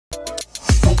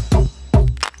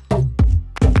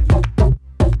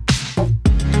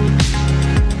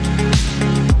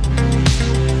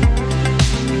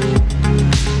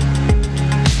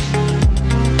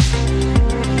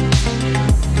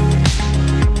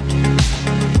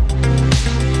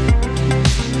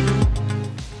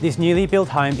This newly built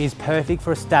home is perfect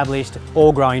for established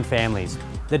or growing families.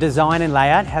 The design and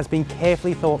layout has been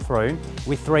carefully thought through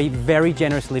with 3 very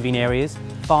generous living areas,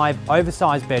 5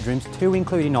 oversized bedrooms, 2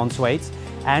 including en-suites,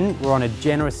 and we're on a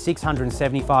generous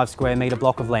 675 square metre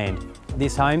block of land.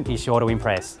 This home is sure to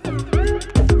impress.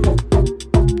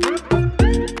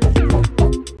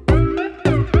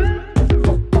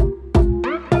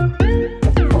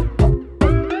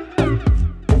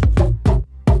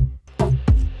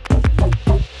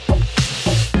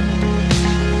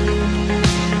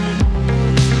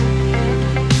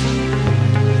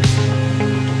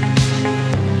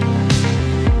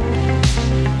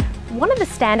 One of the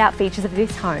standout features of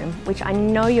this home, which I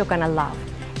know you're going to love,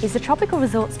 is the tropical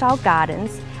resort style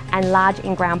gardens and large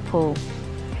in-ground pool.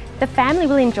 The family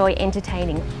will enjoy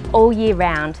entertaining all year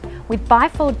round with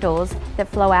bifold doors that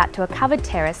flow out to a covered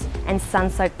terrace and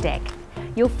sun-soaked deck.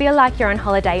 You'll feel like you're on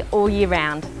holiday all year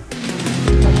round.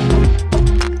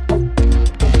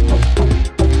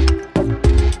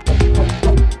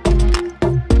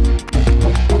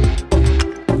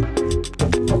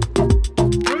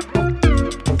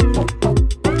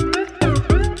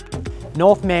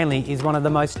 North Manly is one of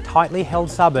the most tightly held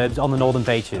suburbs on the northern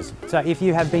beaches. So if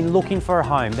you have been looking for a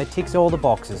home that ticks all the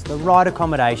boxes, the right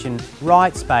accommodation,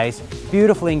 right space,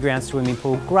 beautiful in-ground swimming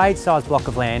pool, great sized block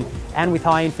of land, and with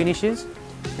high-end finishes,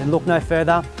 then look no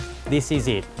further, this is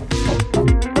it.